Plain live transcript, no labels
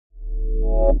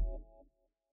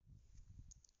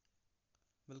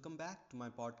Welcome back to my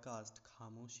podcast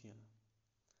खामोशियाँ।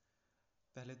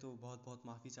 पहले तो बहुत बहुत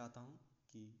माफ़ी चाहता हूँ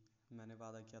कि मैंने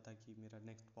वादा किया था कि मेरा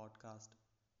नेक्स्ट पॉडकास्ट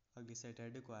अगले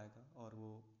सैटरडे को आएगा और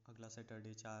वो अगला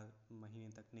सैटरडे 4 महीने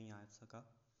तक नहीं आ सका।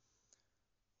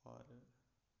 और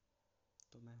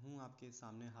तो मैं हूँ आपके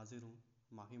सामने हाजिर हूँ,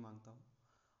 माफ़ी मांगता हूँ।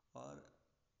 और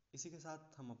इसी के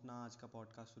साथ हम अपना आज का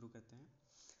पॉडकास्ट शुरू करते हैं।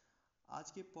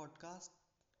 आज के पॉडकास्ट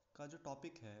का जो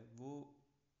टॉपिक है वो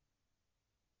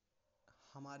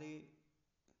हमारे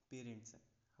पेरेंट्स हैं,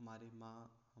 हमारे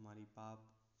माँ, हमारी बाप,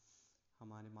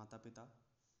 हमारे माता पिता।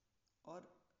 और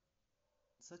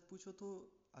सच पूछो तो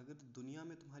अगर दुनिया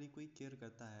में तुम्हारी कोई केयर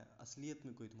करता है, असलियत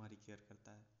में कोई तुम्हारी केयर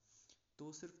करता है,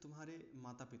 तो सिर्फ तुम्हारे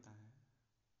माता पिता हैं,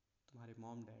 तुम्हारे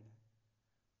मॉम डैड हैं।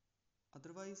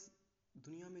 अदरवाइज़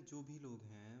दुनिया में जो भी लोग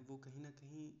हैं वो कहीं ना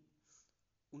कहीं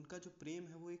उनका जो प्रेम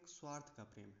है वो एक स्वार्थ का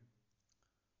प्रेम है।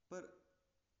 पर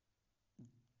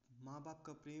माँ बाप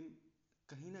का प्रेम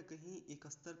कहीं ना कहीं एक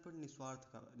स्तर पर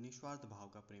निस्वार्थ भाव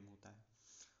का प्रेम होता है।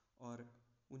 और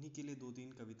उन्हीं के लिए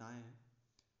 2-3 कविताएं हैं।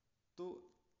 तो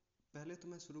पहले तो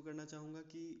मैं शुरू करना चाहूँगा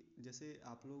कि जैसे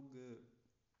आप लोग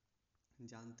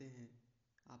जानते हैं,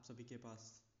 आप सभी के पास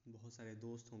बहुत सारे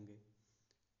दोस्त होंगे,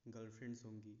 गर्लफ्रेंड्स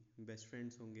होंगी, बेस्ट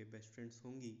फ्रेंड्स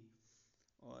होंगी।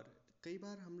 और कई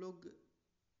बार हम लोग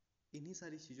इन्हीं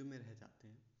सारी चीज़ों में रह जाते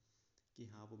हैं कि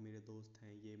हाँ वो मेरे दोस्त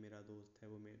हैं, ये मेरा दोस्त है,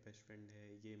 वो मेरे बेस्ट फ्रेंड है,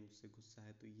 ये मुझसे गुस्सा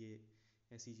है तो ये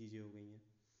ऐसी चीज़ें हो गई हैं।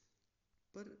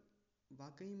 पर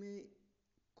वाकई में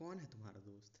कौन है तुम्हारा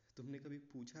दोस्त? तुमने कभी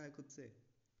पूछा है खुद से?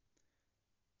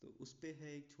 तो उस पे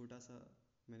है एक छोटा सा,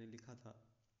 मैंने लिखा था,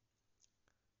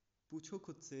 पूछो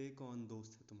खुद से कौन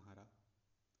दोस्त है तुम्हारा,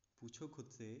 पूछो खुद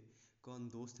से कौन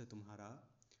दोस्त है तुम्हारा।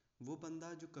 वो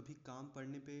बंदा जो कभी काम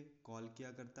पड़ने पे कॉल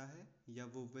किया करता है, या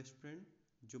वो बेस्ट फ्रेंड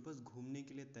जो बस घूमने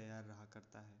के लिए तैयार रहा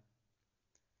करता है,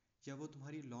 या वो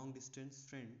तुम्हारी लॉन्ग डिस्टेंस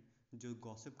फ्रेंड जो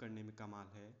गॉसिप करने में कमाल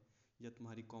है, या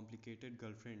तुम्हारी कॉम्प्लिकेटेड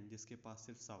गर्लफ्रेंड जिसके पास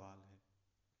सिर्फ सवाल है,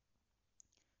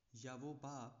 या वो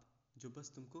बाप जो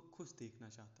बस तुमको खुश देखना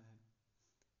चाहता है,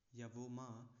 या वो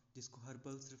माँ जिसको हर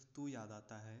पल सिर्फ तू याद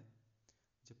आता है।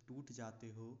 जब टूट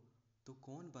जाते हो तो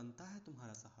कौन बनता है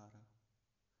तुम्हारा सहारा?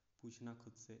 पूछना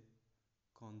खुद से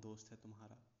कौन दोस्त है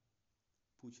तुम्हारा,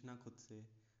 पूछना खुद से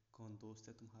कौन दोस्त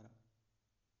है तुम्हारा।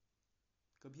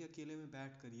 कभी अकेले में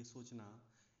बैठ कर ये सोचना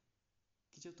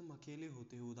कि जब तुम अकेले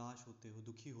होते हो, उदास होते हो,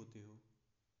 दुखी होते हो,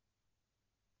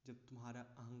 जब तुम्हारा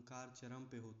अहंकार चरम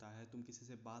पे होता है, तुम किसी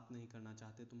से बात नहीं करना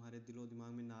चाहते, तुम्हारे दिलो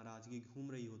दिमाग में नाराज़गी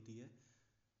घूम रही होती है,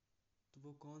 तो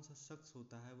वो कौन सा शख्स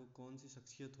होता है, वो कौन सी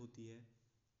शख्सियत होती है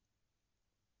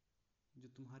जो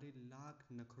तुम्हारे लाख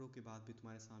नखरों के बाद भी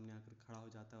तुम्हारे सामने आकर खड़ा हो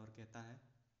जाता है और कहता है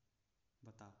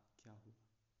बता क्या हुआ?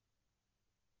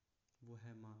 वो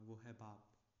है माँ, वो है बाप।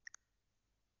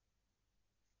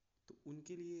 तो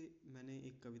उनके लिए मैंने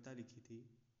एक कविता लिखी थी।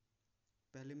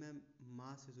 पहले मैं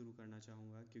माँ से शुरू करना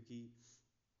चाहूँगा, क्योंकि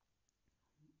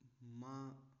माँ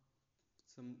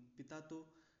पिता तो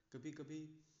कभी कभी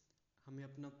हमें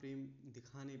अपना प्रेम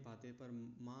दिखा नहीं पाते, पर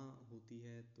माँ होती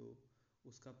है तो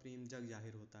उसका प्रेम जग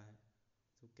जाहिर होता है।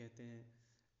 तो कहते हैं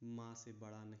माँ से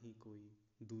बड़ा नहीं कोई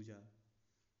दूजा।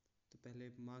 तो पहले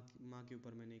माँ के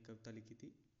ऊपर मैंने एक कविता लिखी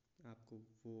थी, आपको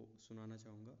वो सुनाना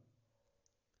चाहूँगा।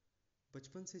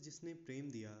 बचपन से जिसने प्रेम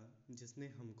दिया, जिसने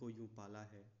हमको यूँ पाला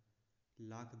है,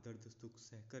 लाख दर्द दुख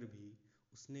सहकर भी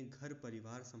उसने घर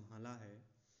परिवार संभाला है।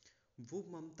 वो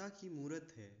ममता की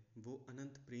मूरत है, वो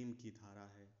अनंत प्रेम की धारा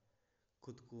है।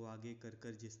 खुद को आगे कर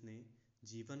कर जिसने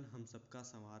जीवन हम सबका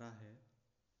संवारा है।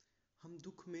 हम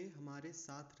दुख में हमारे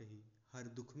साथ रही, हर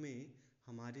दुख में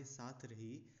हमारे साथ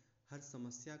रही, हर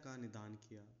समस्या का निदान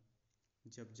किया।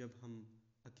 जब जब हम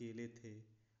अकेले थे,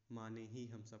 माँ ने ही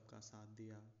हम सबका साथ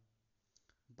दिया।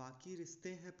 बाकी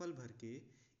रिश्ते हैं पल भर के,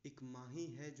 एक माँ ही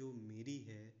है जो मेरी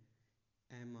है।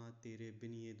 ऐ माँ तेरे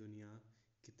बिन ये दुनिया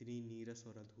कितनी नीरस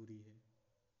और अधूरी है।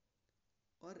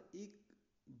 और एक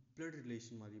ब्लड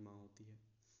रिलेशन वाली माँ होती है।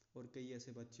 और कई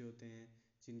ऐसे बच्चे होते हैं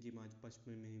जिनकी माँ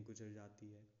बचपन में ही गुजर जाती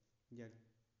है, या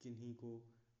किन्हीं को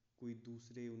कोई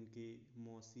दूसरे उनके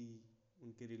मौसी,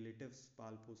 उनके रिलेटिव्स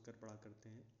पाल पोस कर बड़ा करते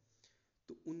हैं।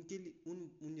 तो उनके लिए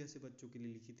उन जैसे बच्चों के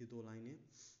लिए लिखी थी 2 लाइनें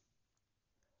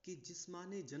कि जिस माँ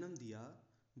ने जन्म दिया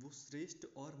वो श्रेष्ठ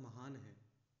और महान है,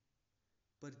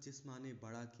 पर जिस माँ ने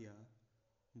बड़ा किया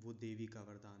वो देवी का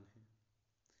वरदान है।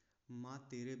 माँ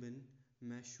तेरे बिन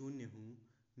मैं शून्य हूँ,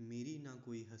 मेरी ना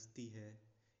कोई हस्ती है।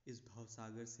 इस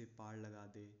भवसागर से पार लगा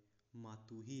दे, माँ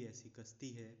तू ही ऐसी कश्ती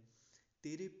है।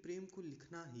 तेरे प्रेम को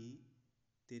लिखना ही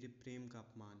तेरे प्रेम का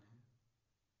अपमान है।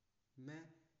 मैं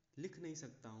लिख नहीं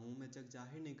सकता हूँ, मैं जग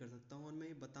जाहिर नहीं कर सकता हूँ, और मैं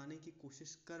ये बताने की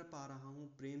कोशिश कर पा रहा हूँ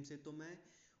प्रेम से, तो मैं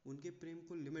उनके प्रेम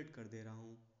को लिमिट कर दे रहा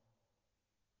हूँ।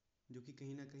 जो कि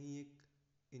कहीं ना कहीं एक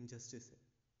इनजस्टिस है।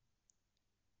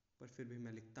 पर फिर भी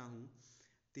मैं लिखता हूँ,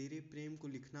 तेरे प्रेम को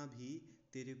लिखना भी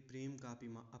तेरे प्रेम का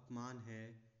अपमान है,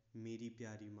 मेरी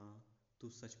प्यारी माँ तू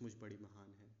सचमुच बड़ी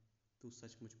महान है, तू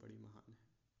सचमुच बड़ी महान है।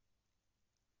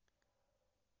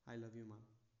 आई लव यू माँ।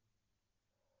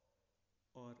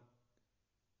 और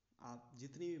आप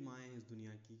जितनी भी माएँ हैं इस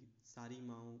दुनिया की, सारी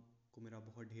माँओं को मेरा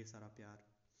बहुत ढेर सारा प्यार।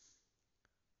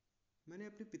 मैंने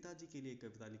अपने पिताजी के लिए एक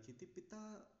कविता लिखी थी। पिता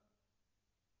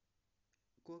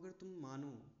को अगर तुम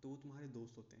मानो तो वो तुम्हारे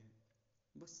दोस्त होते हैं।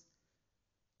 बस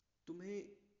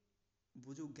तुम्हें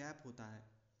वो जो गैप होता है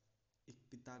एक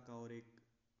पिता का और एक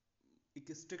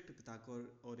स्ट्रिक्ट पिता का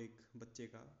और एक बच्चे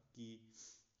का, कि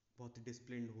बहुत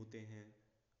डिसिप्लिन्ड होते हैं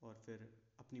और फिर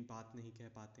अपनी बात नहीं कह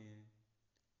पाते हैं,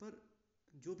 पर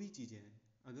जो भी चीज़ें हैं,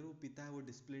 अगर वो पिता है वो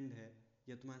डिसिप्लिन्ड है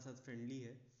या तुम्हारे साथ फ्रेंडली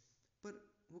है, पर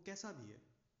वो कैसा भी है,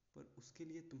 पर उसके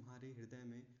लिए तुम्हारे हृदय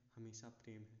में हमेशा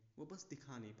प्रेम है, वो बस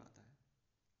दिखा नहीं पाता है।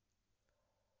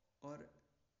 और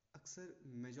अक्सर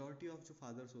मेजॉरिटी ऑफ जो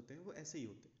फादर्स होते हैं वो ऐसे ही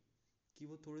होते हैं कि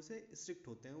वो थोड़े से स्ट्रिक्ट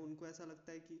होते हैं। उनको ऐसा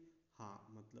लगता है कि हाँ,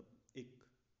 मतलब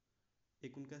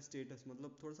एक उनका स्टेटस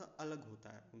मतलब थोड़ा सा अलग होता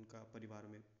है उनका परिवार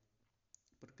में।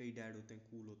 पर कई डैड होते हैं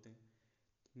कूल होते हैं।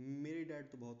 मेरे डैड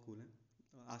तो बहुत कूल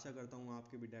हैं। आशा करता हूँ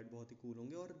आपके भी डैड बहुत ही कूल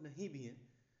होंगे, और नहीं भी हैं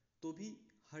तो भी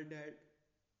हर डैड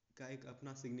का एक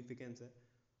अपना सिग्निफिकेंस है,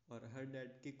 और हर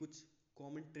डैड के कुछ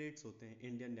कॉमन ट्रेट्स होते हैं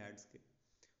इंडियन डैड्स के।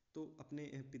 तो अपने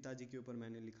पिताजी के ऊपर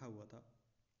मैंने लिखा हुआ था,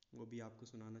 वो भी आपको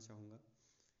सुनाना चाहूँगा।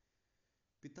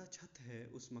 पिता छत है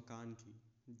उस मकान की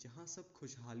जहाँ सब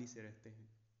खुशहाली से रहते हैं,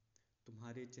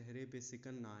 तुम्हारे चेहरे पे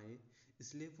सिकन ना आए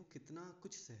इसलिए वो कितना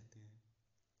कुछ सहते हैं।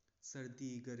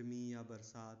 सर्दी गर्मी या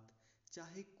बरसात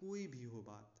चाहे कोई भी हो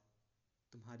बात,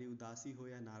 तुम्हारी उदासी हो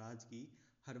या नाराज़गी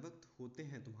हर वक्त होते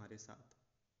हैं तुम्हारे साथ।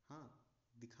 हाँ,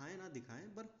 दिखाएं ना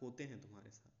दिखाएं पर होते हैं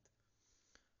तुम्हारे साथ।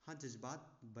 हाँ,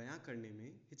 जज्बात बयां करने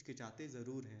में हिचकिचाते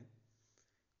ज़रूर हैं,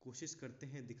 कोशिश करते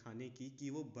हैं दिखाने की कि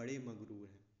वो बड़े मगरूर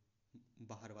हैं,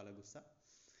 बाहर वाला गुस्सा।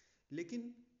 लेकिन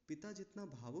पिता जितना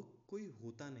भावुक कोई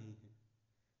होता नहीं है,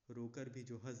 रोकर भी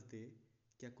जो हंस दे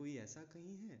क्या कोई ऐसा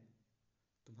कहीं है।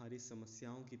 तुम्हारी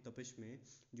समस्याओं की तपिश में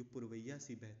जो पुरवैया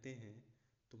सी बहते हैं,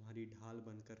 तुम्हारी ढाल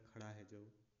बनकर खड़ा है जो,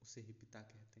 उसे ही पिता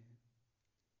कहते हैं,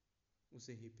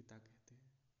 उसे ही पिता कहते हैं।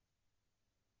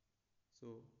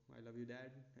 So I love you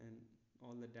dad, and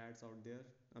all the dads out there,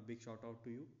 a big shout out to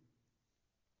you.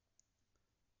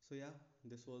 So yeah,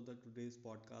 this was the today's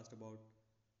podcast about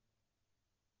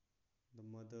the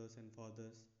mothers and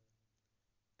fathers,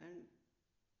 and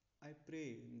I pray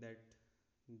that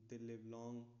they live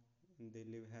long and they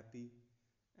live happy.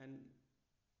 And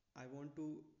I want to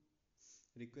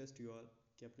request you all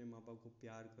कि अपने माँ बाप को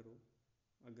प्यार करो।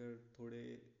 अगर थोड़े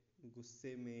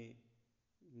गुस्से में,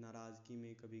 नाराज़गी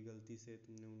में कभी गलती से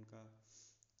तुमने उनका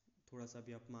थोड़ा सा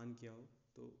भी अपमान किया हो,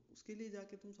 तो उसके लिए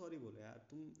जाके तुम सॉरी बोलो यार।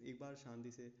 तुम एक बार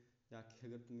शांति से जाके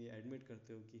अगर तुम ये एडमिट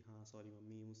करते हो कि हाँ सॉरी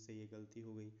मम्मी मुझसे ये गलती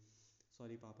हो गई,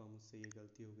 सॉरी पापा मुझसे ये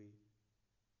गलती हो गई,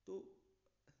 तो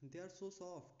they are so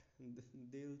soft,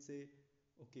 they will say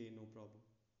okay no problem,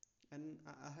 and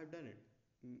I have done it.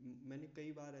 मैंने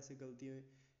कई बार ऐसे गलतियों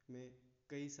में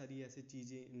कई सारी ऐसी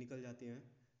चीज़ें निकल जाती हैं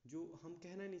जो हम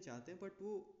कहना नहीं चाहते, बट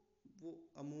वो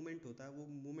मोमेंट होता है, वो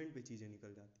मोमेंट पे चीज़ें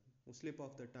निकल जाती हैं, वो स्लिप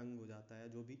ऑफ द टंग हो जाता है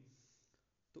जो भी।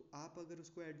 तो आप अगर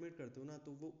उसको एडमिट करते हो ना,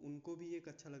 तो वो उनको भी एक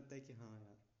अच्छा लगता है कि हाँ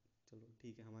यार चलो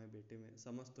ठीक है, हमारे बेटे में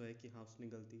समझ तो है कि हाँ उसने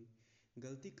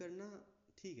गलती करना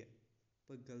ठीक है,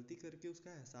 पर गलती करके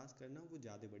उसका एहसास करना वो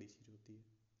ज़्यादा बड़ी चीज़ होती है।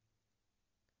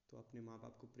 तो अपने माँ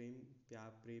बाप को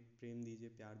प्रेम दीजिए,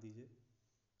 प्यार दीजिए।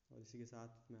 और इसी के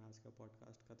साथ मैं आज का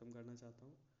पॉडकास्ट ख़त्म करना चाहता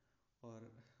हूँ,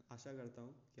 और आशा करता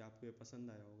हूँ कि आपको ये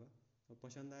पसंद आया होगा। और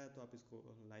पसंद आया तो आप इसको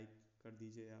लाइक कर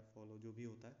दीजिए या फॉलो, जो भी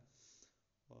होता है।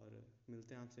 और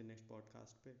मिलते हैं आपसे नेक्स्ट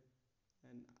पॉडकास्ट पे।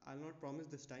 And I will not promise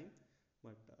this time,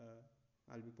 but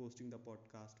I will be posting the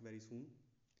podcast very soon.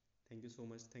 Thank you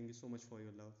so much for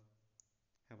your love.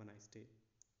 Have a nice day.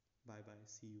 Bye bye,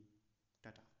 C you,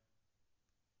 Tata.